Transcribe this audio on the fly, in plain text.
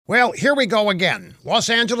Well, here we go again. Los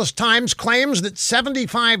Angeles Times claims that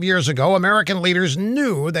 75 years ago, American leaders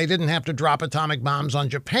knew they didn't have to drop atomic bombs on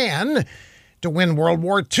Japan to win World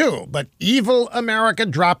War II, but evil America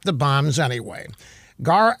dropped the bombs anyway.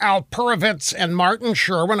 Gar Alperovitz and Martin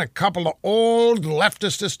Sherwin, a couple of old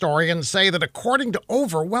leftist historians, say that according to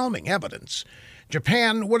overwhelming evidence,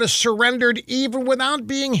 Japan would have surrendered even without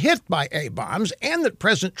being hit by A-bombs, and that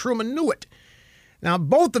President Truman knew it. Now,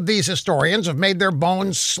 both of these historians have made their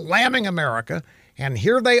bones slamming America, and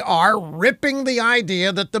here they are ripping the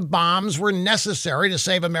idea that the bombs were necessary to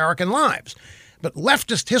save American lives. But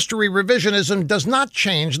leftist history revisionism does not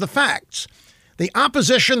change the facts. The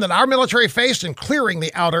opposition that our military faced in clearing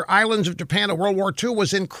the outer islands of Japan in World War II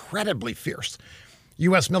was incredibly fierce.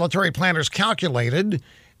 U.S. military planners calculated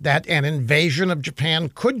that an invasion of Japan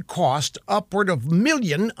could cost upward of 1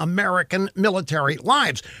 million American military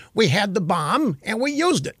lives. We had the bomb, and we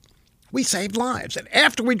used it. We saved lives. And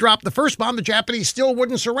after we dropped the first bomb, the Japanese still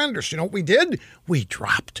wouldn't surrender. So you know what we did? We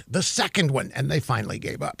dropped the second one, and they finally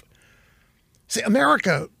gave up. See,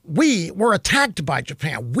 America, we were attacked by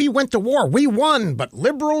Japan. We went to war. We won. But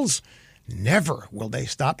liberals, never will they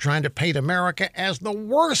stop trying to paint America as the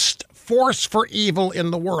worst force for evil in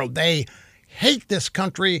the world. They hate this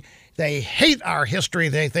country. They hate our history.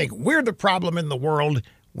 They think we're the problem in the world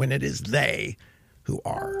when it is they who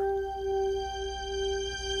are.